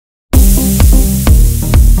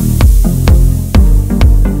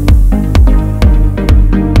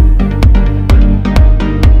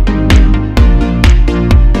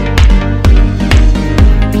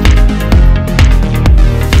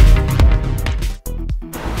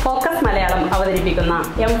അവതരിപ്പിക്കുന്ന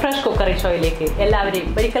fresh cookery ഷോയിലേക്ക് എല്ലാവരെയും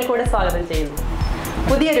ഒരിക്കൽ കൂടെ സ്വാഗതം ചെയ്യുന്നു.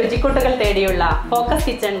 പുതിയ രുചിക്കൂട്ടുകൾ തേടിയുള്ള ഫോക്കസ്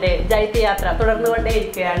കിച്ചൻ്റെ ജൈത്യയാത്ര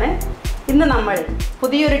തുടർന്നുകൊണ്ടേയിരിക്കുകയാണ്. ഇന്ന് നമ്മൾ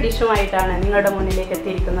പുതിയൊരു ഡിഷുമായിട്ടാണ് നിങ്ങളുടെ മുന്നിലേക്ക്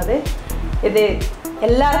എത്തിയിരിക്കുന്നത്. ഇത്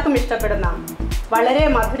എല്ലാവർക്കും ഇഷ്ടപ്പെടുന്ന വളരെ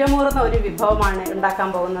മധുരമൂർന്ന ഒരു വിഭവമാണ് ഉണ്ടാക്കാൻ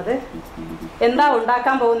പോകുന്നത്. എന്താ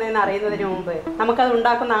ഉണ്ടാക്കാൻ പോകുന്നതെന്ന് അറിയുന്നതിന് മുമ്പ് നമുക്കത്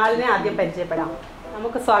ഉണ്ടാക്കുന്ന ആളിനെ ആദ്യം പരിചയപ്പെടാം.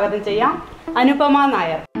 നമുക്ക് സ്വാഗതം ചെയ്യാം അനുപമ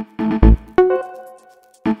നായർ.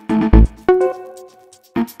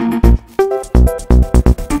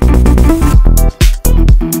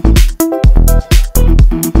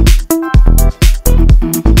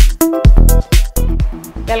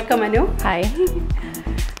 വെൽക്കം അനു. ഹായ്,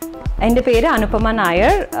 എൻ്റെ പേര് അനുപമ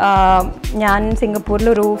നായർ. ഞാൻ സിംഗപ്പൂരിൽ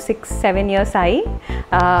ഒരു 6-7 years ആയി.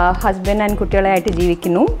 ഹസ്ബൻഡ് ആൻഡ് കുട്ടികളായിട്ട്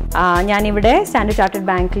ജീവിക്കുന്നു. ഞാനിവിടെ സ്റ്റാൻഡേർഡ് ചാർട്ടേഡ്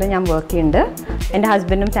ബാങ്കിൽ ഞാൻ വർക്ക് ചെയ്യുന്നുണ്ട്. എൻ്റെ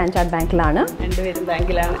ഹസ്ബൻഡും സ്റ്റാൻഡേർഡ് ചാർട്ടേഡ് ബാങ്കിലാണ്. രണ്ടുപേരും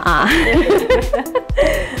ബാങ്കിലാണ്.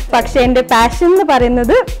 പക്ഷേ എൻ്റെ പാഷൻ എന്ന്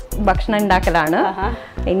പറയുന്നത് ഭക്ഷണം ഉണ്ടാക്കലാണ്.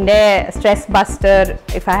 എൻ്റെ stress buster,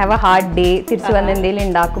 if I have A hard day, തിരിച്ചു വന്ന് എന്തെങ്കിലും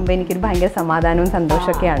ഉണ്ടാക്കുമ്പോൾ എനിക്കൊരു ഭയങ്കര സമാധാനവും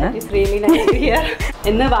സന്തോഷമൊക്കെയാണ്.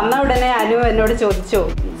 ഇന്ന് വന്ന ഉടനെ അനു എന്നോട് ചോദിച്ചു,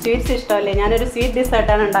 സ്വീറ്റ്സ് ഇഷ്ടമല്ലേ, ഞാനൊരു സ്വീറ്റ്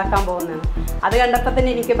ഡിസേർട്ടാണ് ഉണ്ടാക്കാൻ പോകുന്നത്. അത് കണ്ടപ്പോൾ തന്നെ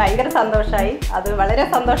എനിക്ക് ഭയങ്കര സന്തോഷമായി. അത് വളരെ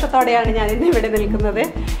സന്തോഷത്തോടെയാണ് ഞാൻ ഇന്ന് ഇവിടെ നിൽക്കുന്നത്.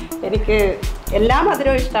 എനിക്ക് എല്ലാ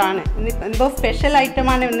മധുരവും ഇഷ്ടമാണ്. ഇന്ന് എന്തോ സ്പെഷ്യൽ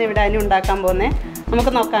ഐറ്റമാണ് ഇന്ന് ഇവിടെ അനു ഉണ്ടാക്കാൻ പോകുന്നത്.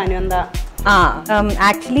 നമുക്ക് നോക്കാം അനു എന്താ.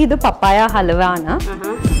 ആക്ച്വലി ഇത് പപ്പായ ഹൽവ ആണ്.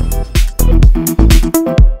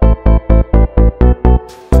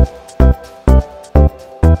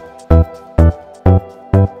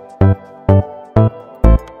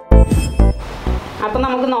 അപ്പൊ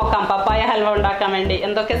നമുക്ക് നോക്കാം പപ്പായ ഹൽവ ഉണ്ടാക്കാൻ വേണ്ടി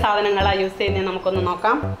എന്തൊക്കെ സാധനങ്ങളാണ് യൂസ് ചെയ്യുന്നത് നമുക്കൊന്ന്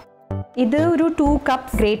നോക്കാം. ഇത് ഒരു 2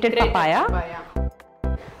 cups ഗ്രേറ്റഡ് പപ്പായ,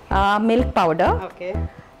 മിൽക്ക് പൗഡർ,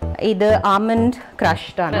 ഇത് ആൽമണ്ട്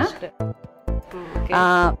ക്രഷ്ഡ് ആണ്,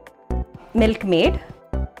 മിൽക്ക് മെയ്ഡ്,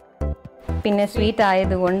 പിന്നെ സ്വീറ്റ്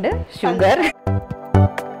ആയതുകൊണ്ട് ഷുഗർ,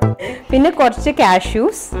 പിന്നെ കുറച്ച്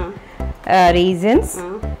കാഷ്യൂസ്, റീസൺസ്,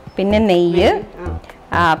 പിന്നെ നെയ്യ്,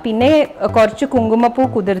 പിന്നെ കുറച്ച് കുങ്കുമപ്പൂ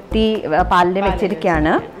കുതിർത്തി പാലിൽ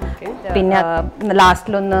വെച്ചിരിക്കുകയാണ്. പിന്നെ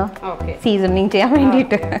ലാസ്റ്റിലൊന്ന് സീസണിങ് ചെയ്യാൻ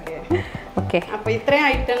വേണ്ടിയിട്ട്. ഓക്കെ, അപ്പൊ ഇത്രയും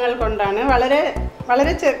ഐറ്റങ്ങൾ കൊണ്ടാണ്, വളരെ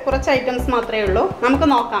വളരെ കുറച്ച് ഐറ്റംസ് മാത്രമേ ഉള്ളൂ. നമുക്ക്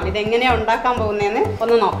നോക്കാം ഇതെങ്ങനെയാണ് ഉണ്ടാക്കാൻ പോകുന്നതെന്ന്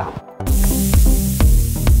ഒന്ന് നോക്കാം.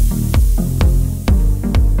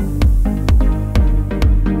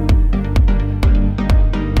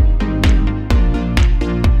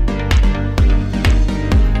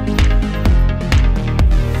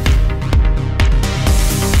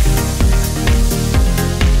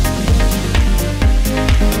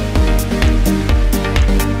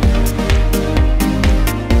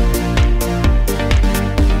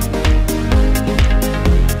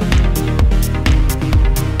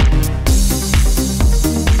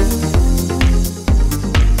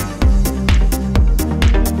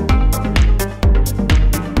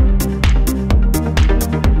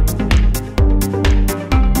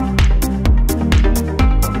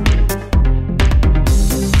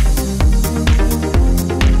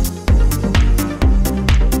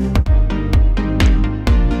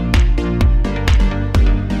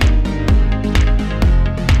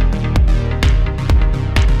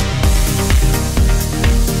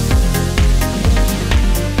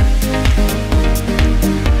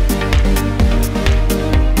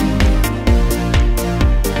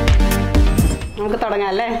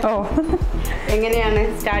 തുടങ്ങാല്ലേ? എങ്ങനെയാണ്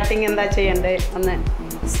സ്റ്റാർട്ടിങ്, എന്താ ചെയ്യണ്ടേ? ഒന്ന്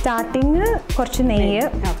സ്റ്റാർട്ടിങ് കുറച്ച് നെയ്യ്.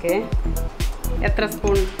 ഓക്കെ, എത്ര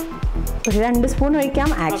സ്പൂൺ? ഒരു 2 സ്പൂൺ ഒഴിക്കാം.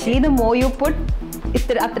 ആക്ച്വലി ഇത് മോർ യു പുട്ട്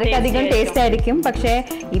അത്രയ്ക്കധികം ടേസ്റ്റ് ആയിരിക്കും. പക്ഷേ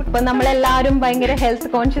ഇപ്പൊ നമ്മളെല്ലാവരും ഭയങ്കര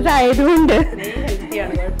ഹെൽത്ത് കോൺഷ്യസ് ആയതുകൊണ്ട്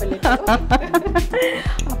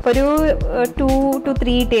അപ്പൊ ഒരു 2 to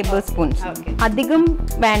 3 tablespoons. അധികം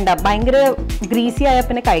വേണ്ട, ഭയങ്കര ഗ്രീസി ആയ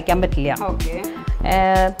പിന്നെ കഴിക്കാൻ പറ്റില്ല.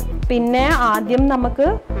 പിന്നെ ആദ്യം നമുക്ക്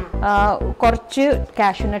കുറച്ച്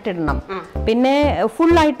കാഷ്യൂനട്ട് ഇടണം. പിന്നെ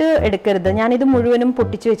ഫുള്ളായിട്ട് എടുക്കരുത്. ഞാനിത് മുഴുവനും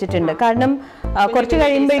പൊട്ടിച്ച് വെച്ചിട്ടുണ്ട്. കാരണം കുറച്ച്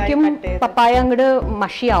കഴിയുമ്പോഴേക്കും പപ്പായ അങ്ങോട്ട്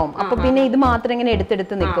മഷിയാവും. അപ്പൊ പിന്നെ ഇത് മാത്രം ഇങ്ങനെ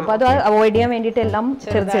എടുത്തെടുത്ത് നിൽക്കും. അപ്പൊ അത് അവോയ്ഡ് ചെയ്യാൻ വേണ്ടിയിട്ട് എല്ലാം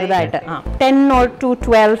ചെറുതായിട്ട് 10 or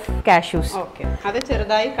 12 കാഷ്യൂസ് അത്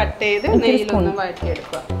ചെറുതായി കട്ട് ചെയ്ത്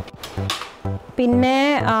വഴറ്റിയെടുക്കുക. പിന്നെ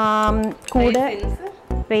കൂടെ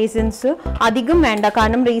റേസിൻസ് അധികം വേണ്ട,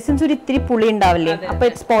 കാരണം റേസിൻസ് ഒരു ഇത്തിരി പുളി ഉണ്ടാവില്ലേ, അപ്പൊ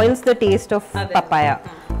it spoils the taste of പപ്പായ.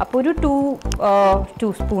 അപ്പോൾ ഒരു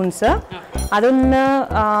 2 സ്പൂൺസ് അതൊന്ന്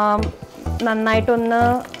നന്നായിട്ടൊന്ന്,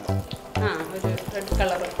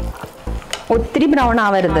 ഒത്തിരി ബ്രൗൺ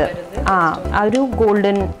ആവരുത്, ഒരു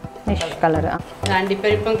ഗോൾഡൻ കളർ.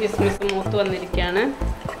 അണ്ടിപ്പരിപ്പും കിസ്മിസും മൂത്ത് വന്നിരിക്കുകയാണ്.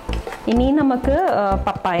 ഇനി നമുക്ക്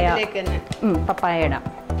പപ്പായ ഇടാം.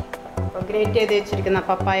 ഗ്രേറ്റ് ചെയ്ത് വെച്ചിരിക്കുന്ന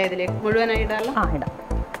പപ്പായ ഇതിലേക്ക് മുഴുവനായി ഇടാം. ഇടാം.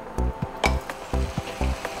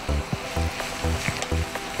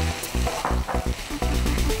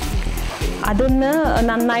 അതൊന്ന്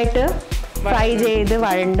നന്നായിട്ട് ഫ്രൈ ചെയ്ത്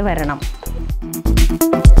വഴണ്ട് വരണം.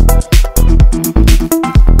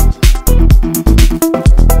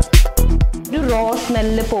 ഒരു റോ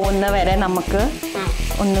സ്മെല്ല് പോകുന്ന വരെ നമുക്ക്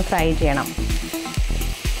ഒന്ന് ഫ്രൈ ചെയ്യണം.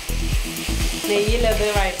 നെയ്യിലത്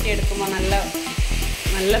വഴറ്റിയെടുക്കുമ്പോൾ നല്ല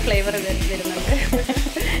നല്ല ഫ്ലേവർ വരുന്നുണ്ട്.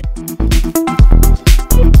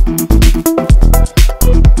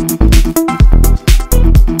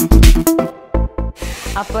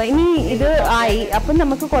 അപ്പൊ ഇനി ഇത് ആയി. അപ്പം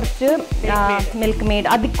നമുക്ക് കുറച്ച് മിൽക്ക് മെയ്ഡ്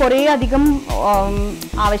അത് കുറേ അധികം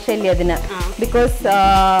ആവശ്യമില്ല അതിന്. ബിക്കോസ്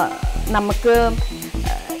നമുക്ക്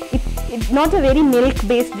not A very milk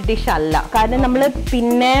based dish അല്ല. കാരണം നമ്മൾ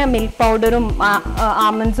പിന്നെ മിൽക്ക് പൗഡറും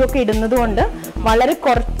ആൽമണ്ട്സും ഒക്കെ ഇടുന്നത് കൊണ്ട് വളരെ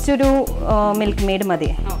കുറച്ചൊരു മിൽക്ക് മെയ്ഡ് മതി.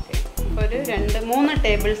 ഒരു 2-3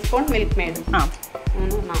 ടേബിൾ സ്പൂൺ മിൽക്ക് മെയ്ഡ്.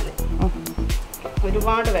 3-4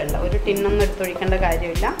 ഒരുപാട് വെള്ളം, ഒരു ടിന്നൊന്നും എടുത്തൊഴിക്കേണ്ട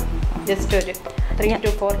കാര്യമില്ല. ജസ്റ്റ് ഒരു 3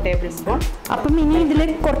 to 4 ടേബിൾ സ്പൂൺ. അപ്പം ഇനി ഇതിൽ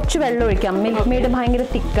കുറച്ച് വെള്ളം ഒഴിക്കാം. മിൽക്ക് മെയ്ഡ് ഭയങ്കര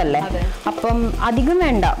തിക്കല്ലേ, അപ്പം അധികം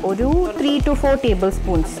വേണ്ട. ഒരു 3 to 4 ടേബിൾ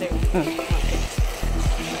സ്പൂൺസ്.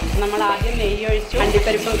 നമ്മൾ ആദ്യം നെയ്യ് ഒഴിച്ചു,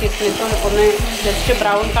 അണ്ടിപ്പരിപ്പും കിസ്മിസും ഒന്ന് ജസ്റ്റ്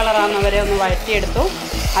ബ്രൗൺ കളറാകുന്നവരെ ഒന്ന് വഴറ്റിയെടുത്തു.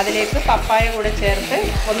 അതിലേക്ക് പപ്പായ കൂടെ ചേർത്ത്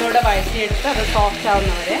ഒന്നുകൂടെ വഴറ്റിയെടുത്ത് അത് സോഫ്റ്റ്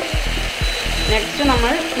ആവുന്നവരെ. നെക്സ്റ്റ്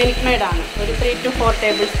നമ്മൾ മിൽക്ക് മെയ്ഡാണ്, ഒരു 3 to 4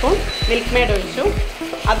 table spoon milk made ഒഴിച്ചു.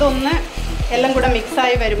 അതൊന്ന് എല്ലാം കൂടെ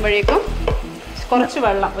മിക്സായി വരുമ്പോഴേക്കും കുറച്ച്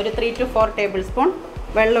വെള്ളം, ഒരു 3 to 4 ടേബിൾ സ്പൂൺ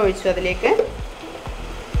വെള്ളം ഒഴിച്ചു അതിലേക്ക്.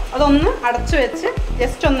 അതൊന്ന് അടച്ചു വെച്ച്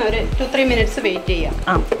ജസ്റ്റ് ഒന്ന് ഒരു 2-3 മിനിറ്റ്സ് വെയിറ്റ് ചെയ്യാം.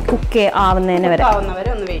 കുക്ക്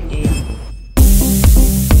ആവുന്നവരെ ഒന്ന് വെയിറ്റ് ചെയ്യാം.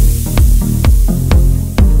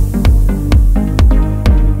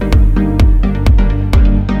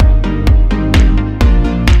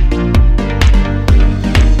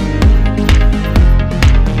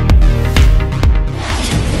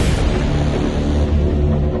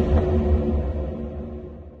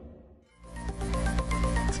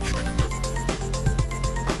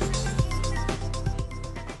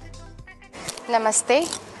 Namaste.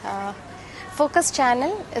 Focus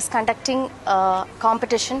channel is conducting a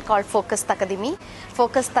competition called Focus Takadimi.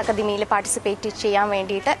 Focus Takadimiil participate ചെയ്യാൻ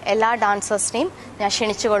വേണ്ടിയിട്ട് എല്ലാ ഡാൻസേഴ്സിനെയും ഞാൻ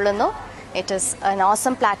ക്ഷണിച്ചുകൊള്ളുന്നു. It is an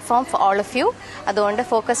awesome platform for all of you. അതുകൊണ്ട്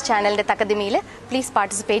ഫോക്കസ് ചാനലിന്റെ തകദിമിയിൽ പ്ലീസ്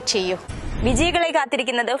പാർട്ടിസിപ്പേറ്റ് ചെയ്യൂ. വിജയികളെ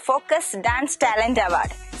കാത്തിരിക്കുന്നത് focus dance talent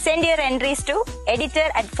award. Send your entries to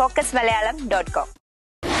editor@focusmalayalam.com.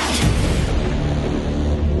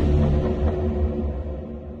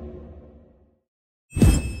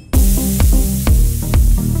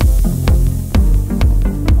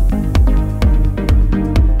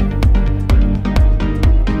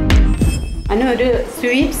 ഒരു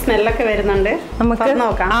സ്വീറ്റ് സ്മെല്ലൊക്കെ വരുന്നുണ്ട്. നമുക്ക്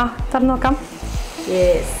നോക്കാം.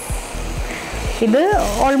 ഇത്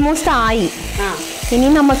ഓൾമോസ്റ്റ് ആയി. ഇനി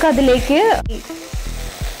നമുക്ക് അതിലേക്ക്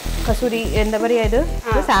കസൂരി എന്താ പറയാ, ഇത്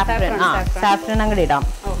സാഫ്രൺ അങ്ങോട്ട് ഇടാം.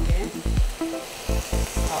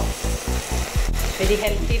 വെരി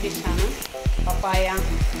ഹെൽത്തി ഡിഷാണ് പപ്പായ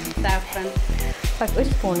സാഫ്രൺ. ഒരു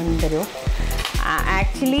സ്പൂൺ തരുമോ?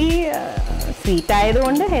 ആക്ച്വലി സ്വീറ്റ്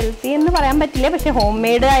ആയതുകൊണ്ട് ഹെൽത്തി എന്ന് പറയാൻ പറ്റില്ല, പക്ഷെ ഹോം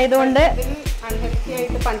മെയ്ഡ് ആയതുകൊണ്ട് അൺഹെൽത്തി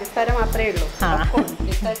ആയിട്ട് പഞ്ചസാര മാത്രമേ ഉള്ളൂ.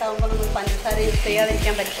 ഡിഷായിട്ടാകുമ്പോൾ നമ്മൾ പഞ്ചസാര യൂസ്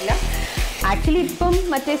ചെയ്യാതിരിക്കാൻ പറ്റില്ല. ആക്ച്വലി ഇപ്പം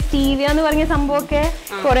മറ്റേ സ്റ്റീവിയ എന്ന് പറഞ്ഞ സംഭവമൊക്കെ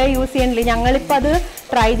കുറെ യൂസ് ചെയ്യണില്ലേ. ഞങ്ങളിപ്പോൾ അത്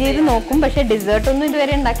ട്രൈ ചെയ്ത് നോക്കും, പക്ഷെ ഡെസേർട്ട് ഒന്നും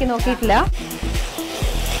ഇതുവരെ ഉണ്ടാക്കി നോക്കിയിട്ടില്ല.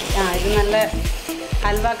 ഇത് നല്ല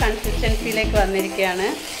ഹൽവ കൺസിസ്റ്റൻസിയിലേക്ക് വന്നിരിക്കുകയാണ്.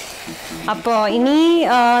 അപ്പോൾ ഇനി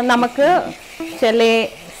നമുക്ക് ചില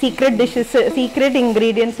സീക്രട്ട്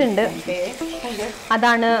ഇൻഗ്രീഡിയൻസ് ഉണ്ട്.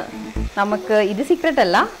 അതാണ് നമുക്ക്, ഇത് സീക്രട്ട്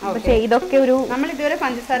അല്ല, പക്ഷെ ഇതൊക്കെ ഒരു നമ്മൾ ഇതുവരെ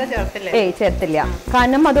പഞ്ചസാര ചേർത്തില്ല.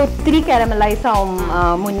 കാരണം അത് ഒത്തിരി കാരമലൈസ് ആവും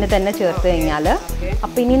മുന്നേ തന്നെ ചേർത്ത് കഴിഞ്ഞാൽ.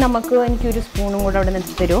 അപ്പൊ ഇനി നമുക്ക് എനിക്കൊരു സ്പൂണും കൂടെ അവിടെ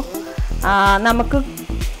നിർത്തി തരൂ. നമുക്ക്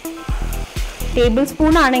ടേബിൾ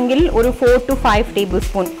സ്പൂൺ ആണെങ്കിൽ ഒരു 4 to 5 ടേബിൾ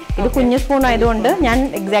സ്പൂൺ. ഇത് കുഞ്ഞു സ്പൂൺ ആയതുകൊണ്ട് ഞാൻ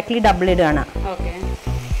എക്സാക്ട്ലി ഡബിൾ ഇടുകയാണ്.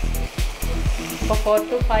 4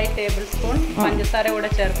 to 5 ടേബിൾ സ്പൂൺ പഞ്ചസാര കൂടെ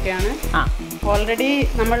ചേർക്കുകയാണ്. ഓൾറെഡി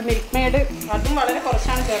നമ്മൾ മിൽക്ക് മെയ്ഡ് അതും വളരെ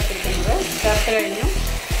കുറച്ചാണ് ചേർത്തിരിക്കുന്നത്. ചേർത്ത് കഴിഞ്ഞു.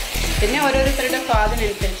 പിന്നെ ഓരോരുത്തരുടെ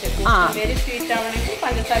സ്വാദിനനുസരിച്ച് വെരി സ്വീറ്റ് ആവണമെങ്കിൽ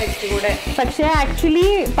പഞ്ചസാര ഇച്ചിരി കൂടെ. പക്ഷേ ആക്ച്വലി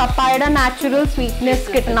പപ്പായയുടെ നാച്ചുറൽ സ്വീറ്റ്നെസ്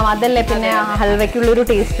കിട്ടണം, അതല്ലേ പിന്നെ ഹൽവയ്ക്കുള്ളൊരു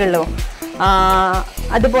ടേസ്റ്റ് ഉള്ളൂ.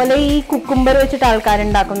 അതുപോലെ ഈ കുക്കുംബർ വെച്ചിട്ട്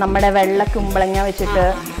ആൾക്കാരുണ്ടാക്കും, നമ്മുടെ വെള്ള കുമ്പളങ്ങ വെച്ചിട്ട്.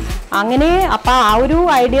 അങ്ങനെ അപ്പം ആ ഒരു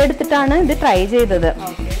ഐഡിയ എടുത്തിട്ടാണ് ഇത് ട്രൈ ചെയ്തത്.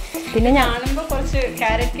 പിന്നെ ഞാൻ കുറച്ച്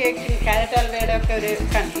ക്യാരറ്റ് ഹൽവയുടെ ഒക്കെ ഒരു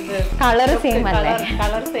കളർ സെയിം അല്ലേ?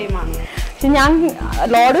 കളർ സെയിം ആണ്. പക്ഷെ ഞാൻ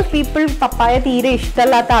ലോട്ട് ഓഫ് പീപ്പിൾ പപ്പായ തീരെ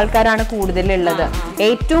ഇഷ്ടമല്ലാത്ത ആൾക്കാരാണ് കൂടുതലുള്ളത്.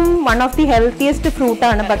 ഏറ്റവും വൺ ഓഫ് ദി ഹെൽത്തിയസ്റ്റ്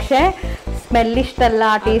ഫ്രൂട്ടാണ്, പക്ഷെ സ്മെല്ല് ഇഷ്ടമല്ല,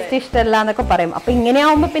 ടേസ്റ്റ് ഇഷ്ടമല്ല എന്നൊക്കെ പറയും. അപ്പൊ ഇങ്ങനെ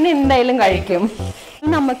ആവുമ്പോ പിന്നെ എന്തായാലും കഴിക്കും.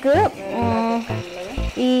 നമുക്ക്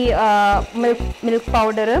ഈ മിൽക്ക്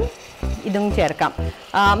പൗഡർ ഇതും ചേർക്കാം.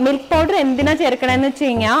 മിൽക്ക് പൗഡർ എന്തിനാ ചേർക്കണമെന്ന് വെച്ച്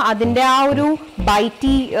കഴിഞ്ഞാൽ അതിൻ്റെ ആ ഒരു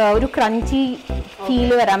ബൈറ്റി ഒരു ക്രഞ്ചി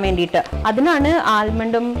ഫീല് വരാൻ വേണ്ടിയിട്ട്. അതിനാണ്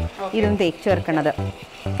ആൽമണ്ടും ഇതും ചേർക്കണത്.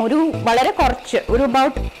 ഒരു വളരെ കുറച്ച്, ഒരു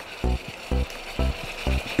അബൌട്ട്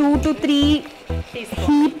 2 to 3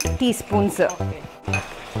 ഹീറ്റ് ടീസ്പൂൺസ്.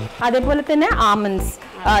 അതേപോലെ തന്നെ ആമണ്ട്സ്,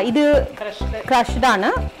 ഇത് ക്രഷ്ഡ് ആണ്.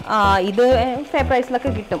 ഇത് ഫെയർ പ്രൈസിലൊക്കെ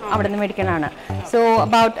കിട്ടും, അവിടെ നിന്ന് മേടിക്കണതാണ്. So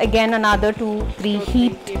about again another 2-3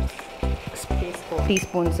 heat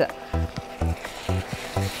teaspoons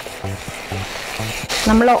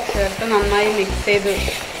നമ്മൾ ചേർത്ത് നന്നായി മിക്സ് ചെയ്ത്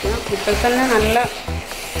ഇപ്പോൾ തന്നെ നല്ല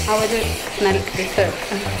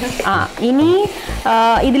ഇനി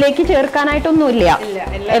ഇതിലേക്ക് ചേർക്കാനായിട്ടൊന്നുമില്ല.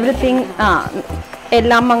 എവറിത്തിങ്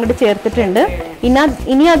എല്ലാം അങ്ങോട്ട് ചേർത്തിട്ടുണ്ട്.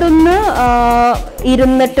 ഇനി അതൊന്ന്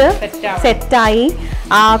ഇരുന്നിട്ട് സെറ്റായി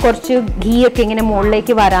കുറച്ച് ഗീ ഒക്കെ ഇങ്ങനെ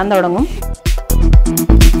മുകളിലേക്ക് വരാൻ തുടങ്ങും.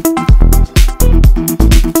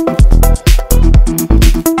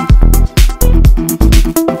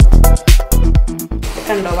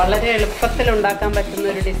 കണ്ടോ, വളരെ എളുപ്പത്തിൽ ഉണ്ടാക്കാൻ പറ്റുന്ന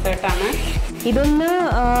ഒരു ഡിസേർട്ടാണ്. ഇതൊന്ന്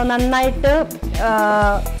നന്നായിട്ട്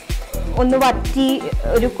ഒന്ന് വറ്റി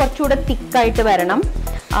ഒരു കുറച്ചുകൂടെ തിക്കായിട്ട് വരണം.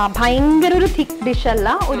 ഭയങ്കര ഒരു തിക്ക് ഡിഷല്ല,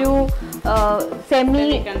 ഒരു സെമി.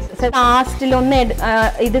 ലാസ്റ്റിലൊന്ന്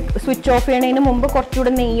ഇത് സ്വിച്ച് ഓഫ് ചെയ്യണതിന് മുമ്പ്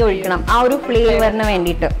കുറച്ചുകൂടെ നെയ്യ് ഒഴിക്കണം, ആ ഒരു ഫ്ലേവറിന്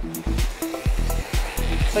വേണ്ടിയിട്ട്.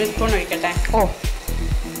 ഒരു സ്പൂൺ ഒഴിക്കട്ടെ.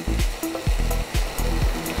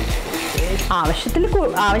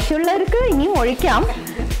 ആവശ്യമുള്ളവർക്ക് ഇനിയും ഒഴിക്കാം.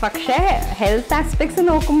 പക്ഷേ ഹെൽത്ത് ആസ്പെക്ട്സ്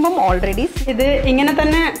നോക്കുമ്പം ഓൾറെഡി ഇത് ഇങ്ങനെ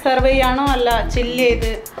തന്നെ സെർവ് ചെയ്യാണോ അല്ല ചില്ലി ചെയ്ത്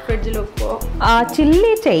ഫ്രിഡ്ജിൽ വെക്കുമോ?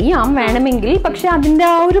 ചില്ലി ചെയ്യാം വേണമെങ്കിൽ. പക്ഷെ അതിൻ്റെ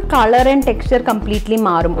ആ ഒരു കളർ ആൻഡ് ടെക്സ്ചർ കംപ്ലീറ്റ്ലി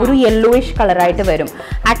മാറും, ഒരു യെല്ലോയിഷ് കളറായിട്ട് വരും.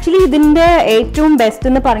 ആക്ച്വലി ഇതിൻ്റെ ഏറ്റവും ബെസ്റ്റ്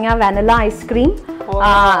എന്ന് പറഞ്ഞാൽ വാനില ഐസ്ക്രീം.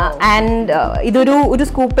 ആൻഡ് ഇതൊരു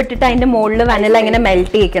സ്കൂപ്പ് ഇട്ടിട്ട് അതിന്റെ മുകളിൽ വനില ഇങ്ങനെ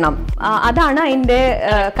മെൽറ്റ് ചെയ്യിക്കണം. അതാണ് അതിന്റെ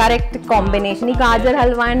കറക്റ്റ് കോമ്പിനേഷൻ. ഈ gajar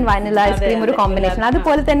halwa and vanilla ice cream ഒരു കോമ്പിനേഷൻ,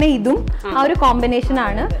 അതുപോലെ തന്നെ ഇതും ആ ഒരു കോമ്പിനേഷൻ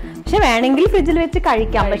ആണ്. പക്ഷെ വേണമെങ്കിൽ ഫ്രിഡ്ജിൽ വെച്ച്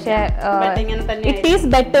കഴിക്കാം. പക്ഷെ ഇറ്റ് ഈസ്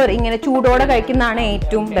ബെറ്റർ ഇങ്ങനെ ചൂടോടെ കഴിക്കുന്നതാണ്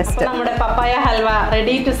ഏറ്റവും ബെസ്റ്റ്. നമ്മുടെ പപ്പായ ഹൽവ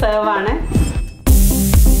റെഡി ടു സെർവ് ആണ്.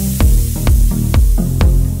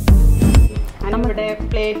 നമ്മുടെ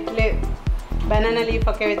പ്ലേറ്റില് ബനാന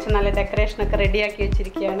ലീഫൊക്കെ വെച്ച് നല്ല ഡെക്കറേഷനൊക്കെ റെഡിയാക്കി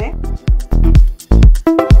വെച്ചിരിക്കുകയാണ്.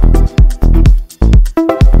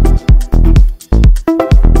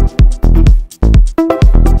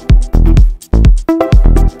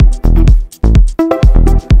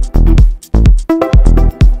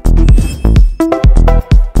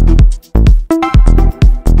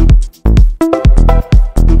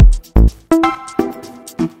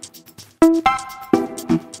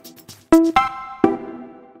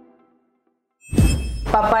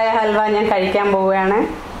 പപ്പായ ഹൽവ ഞാൻ കഴിക്കാൻ പോവുകയാണ്.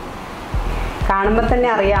 കാണുമ്പോൾ തന്നെ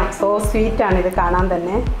അറിയാം, സോ സ്വീറ്റാണ് ഇത് കാണാൻ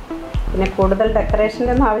തന്നെ. പിന്നെ കൂടുതൽ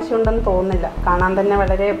ഡെക്കറേഷൻ്റെ ഒന്നും ആവശ്യമുണ്ടെന്ന് തോന്നുന്നില്ല. കാണാൻ തന്നെ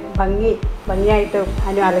വളരെ ഭംഗിയായിട്ട്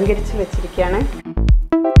അതിന് അലങ്കരിച്ച് വെച്ചിരിക്കുകയാണ്.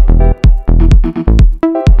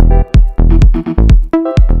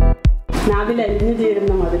 നാവിൽ അലിഞ്ഞു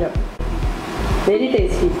ചേരുന്ന മധുരം, വെരി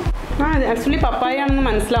ടേസ്റ്റി. ആക്ച്വലി പപ്പായ ആണെന്ന്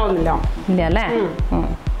മനസ്സിലാവുന്നില്ല. ഇല്ല അല്ലേ?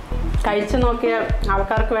 കഴിച്ചു നോക്കിയ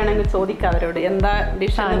ആൾക്കാർക്ക് വേണമെങ്കിൽ ചോദിക്കാം അവരോട് എന്താ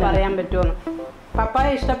ഡിഷ് എന്ന് പറയാൻ പറ്റുമെന്ന്. പപ്പായ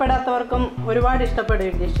ഇഷ്ടപ്പെടാത്തവർക്കും ഒരുപാട് ഇഷ്ടപ്പെടും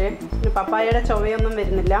ഈ ഡിഷ്. പപ്പായയുടെ ചൊവ്വയൊന്നും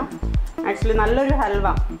വരുന്നില്ല. ആക്ച്വലി നല്ലൊരു ഹൽവ,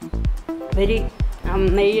 വെരി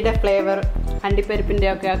നെയ്യുടെ ഫ്ലേവർ, അണ്ടിപ്പരിപ്പിൻ്റെ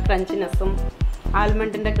ഒക്കെ ആ ക്രഞ്ചിനെസ്സും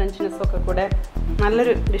ആൽമണ്ടിൻ്റെ ക്രഞ്ചിനെസ്സും ഒക്കെ കൂടെ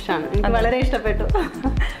നല്ലൊരു ഡിഷാണ്. എനിക്ക് വളരെ ഇഷ്ടപ്പെട്ടു.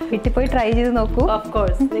 വീട്ടിൽ പോയി ട്രൈ ചെയ്ത് നോക്കൂ. ഓഫ്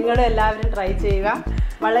കോഴ്സ് നിങ്ങളും എല്ലാവരും ട്രൈ ചെയ്യുക.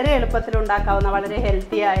 വളരെ എളുപ്പത്തിൽ ഉണ്ടാക്കാവുന്ന, വളരെ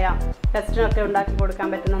ഹെൽത്തിയായ, ടെസ്റ്റിനൊക്കെ ഉണ്ടാക്കി കൊടുക്കാൻ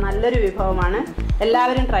പറ്റുന്ന നല്ലൊരു വിഭവമാണ്.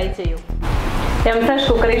 എല്ലാവരും ട്രൈ ചെയ്യൂ. എം ഫ്രഷ്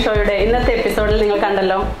കുക്കറി ഷോയുടെ ഇന്നത്തെ എപ്പിസോഡിൽ നിങ്ങൾ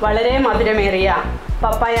കണ്ടല്ലോ, വളരെ മധുരമേറിയ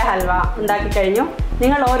പപ്പായ ഹൽവ ഉണ്ടാക്കി കഴിഞ്ഞു.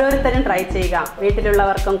 നിങ്ങൾ ഓരോരുത്തരും ട്രൈ ചെയ്യുക.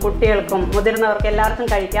 വീട്ടിലുള്ളവർക്കും കുട്ടികൾക്കും മുതിർന്നവർക്കും എല്ലാവർക്കും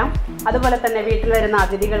കഴിക്കാം. അതുപോലെ തന്നെ വീട്ടിൽ വരുന്ന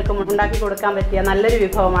അതിഥികൾക്കും ഉണ്ടാക്കി കൊടുക്കാൻ പറ്റിയ നല്ലൊരു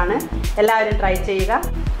വിഭവമാണ്. എല്ലാവരും ട്രൈ ചെയ്യുക.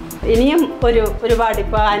 ഇനിയും ഒരുപാട്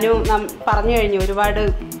ഇപ്പോൾ അനു പറഞ്ഞു കഴിഞ്ഞു, ഒരുപാട്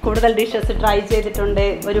കൂടുതൽ ഡിഷസ് ട്രൈ ചെയ്തിട്ടുണ്ട്.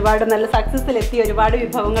 ഒരുപാട് നല്ല സക്സസ്സിലെത്തിയ ഒരുപാട്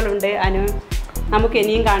വിഭവങ്ങളുണ്ട്. അനു നമുക്ക്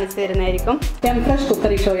ഇനിയും കാണിച്ചു തരുന്നതായിരിക്കും. എം ഫ്രഷ്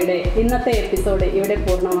കുക്കറി ഷോയുടെ ഇന്നത്തെ എപ്പിസോഡ് ഇവിടെ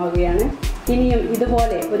പൂർണ്ണമാവുകയാണ്. ഇനിയും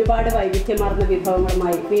ഇതുപോലെ ഒരുപാട് വൈവിധ്യമാർന്ന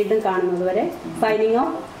വിഭവങ്ങളുമായി വീണ്ടും കാണുന്നതുവരെ സൈനിങ്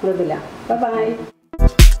ഓഫ് മൃദുല. ബൈ.